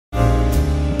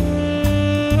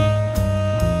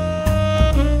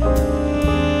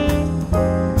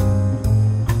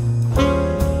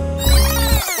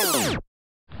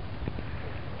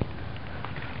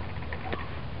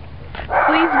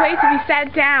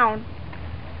that down.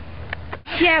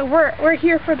 Yeah, we're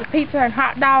here for the pizza and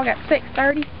hot dog at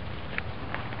 6:30.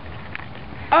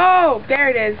 Oh, there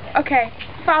it is. Okay,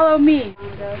 follow me.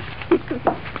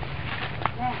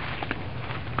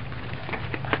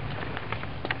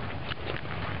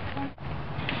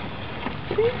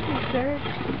 Thank you, sir.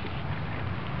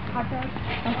 Hot dog?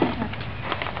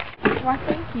 Okay. Why,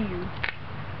 thank you.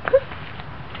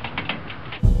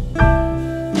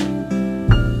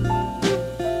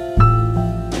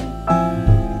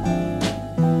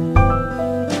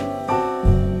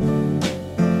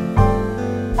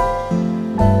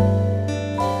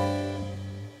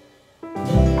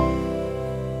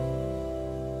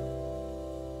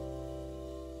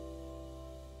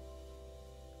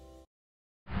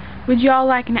 Would y'all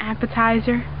like an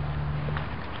appetizer?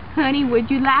 Honey, would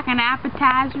you like an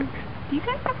appetizer? You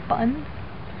guys have fun.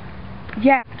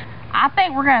 Yeah. I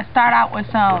think we're going to start out with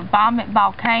some Vomit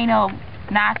Volcano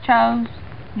nachos.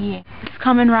 Yeah. It's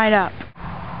coming right up.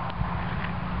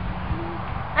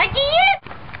 I get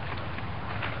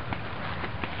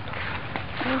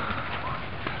it!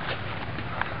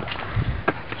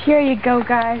 Here you go,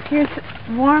 guys. Here's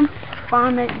warm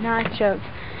Vomit nachos.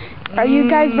 Are you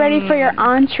guys ready for your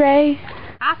entree?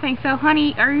 I think so,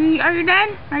 honey. Are you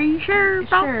done? Are you sure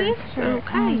about this? Sure.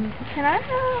 Okay. Can I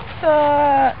have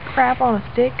the crab on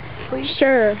a stick, please?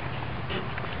 Sure.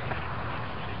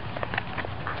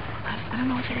 I don't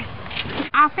know what there is.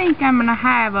 I think I'm gonna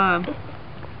have a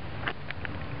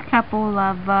couple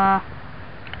of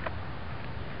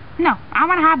no, I'm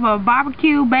gonna have a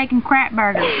barbecue bacon crab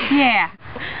burger. Yeah.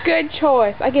 Good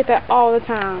choice. I get that all the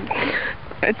time.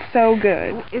 It's so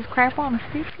good. Is crab on a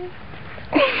stick good?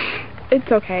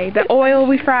 It's okay. The oil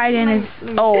we fried in is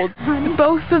old.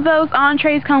 Both of those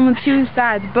entrees come with two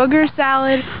sides, booger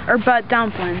salad or butt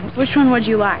dumplings. Which one would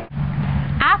you like?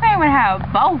 I think I'm gonna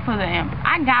have both of them.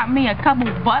 I got me a couple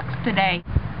bucks today.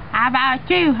 How about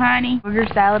you, honey?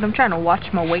 Booger salad. I'm trying to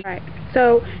watch my weight. Right.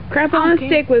 So, crab on a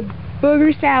stick with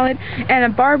booger salad and a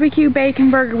barbecue bacon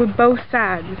burger with both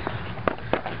sides.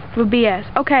 With BS.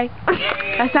 Okay.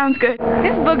 That sounds good.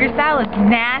 This booger salad's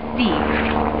nasty.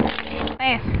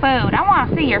 Fast food. I want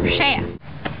to see your chef.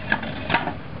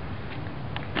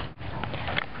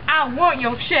 I want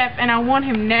your chef, and I want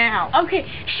him now. Okay,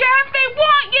 chef, they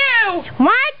want you!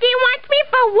 What? They want me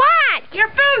for what? Your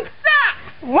food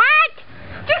sucks! What?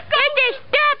 Just go. You're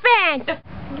disturbing!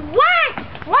 What?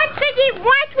 What's with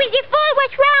the food?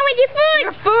 What's wrong with the food?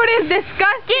 Your food is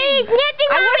disgusting. There's nothing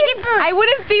wrong with the food. I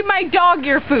wouldn't feed my dog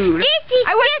your food. This is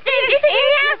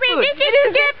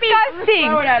disgusting.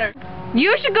 Throw it at her.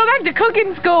 You should go back to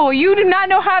cooking school. You do not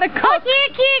know how to cook.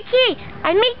 Okay.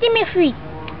 I make them a free.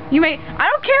 I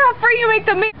don't care how free you make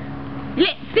them.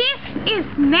 This is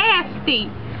nasty.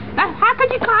 How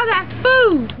could you call that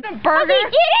food? Burger.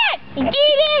 Okay, get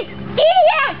it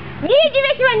out. Get it to the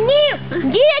restaurant now.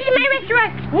 Get out of my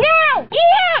restaurant now. Get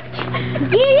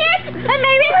out of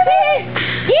my restaurant.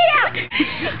 Get out.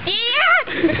 Get out.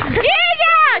 Get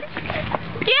out.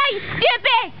 Get out, you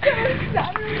stupid.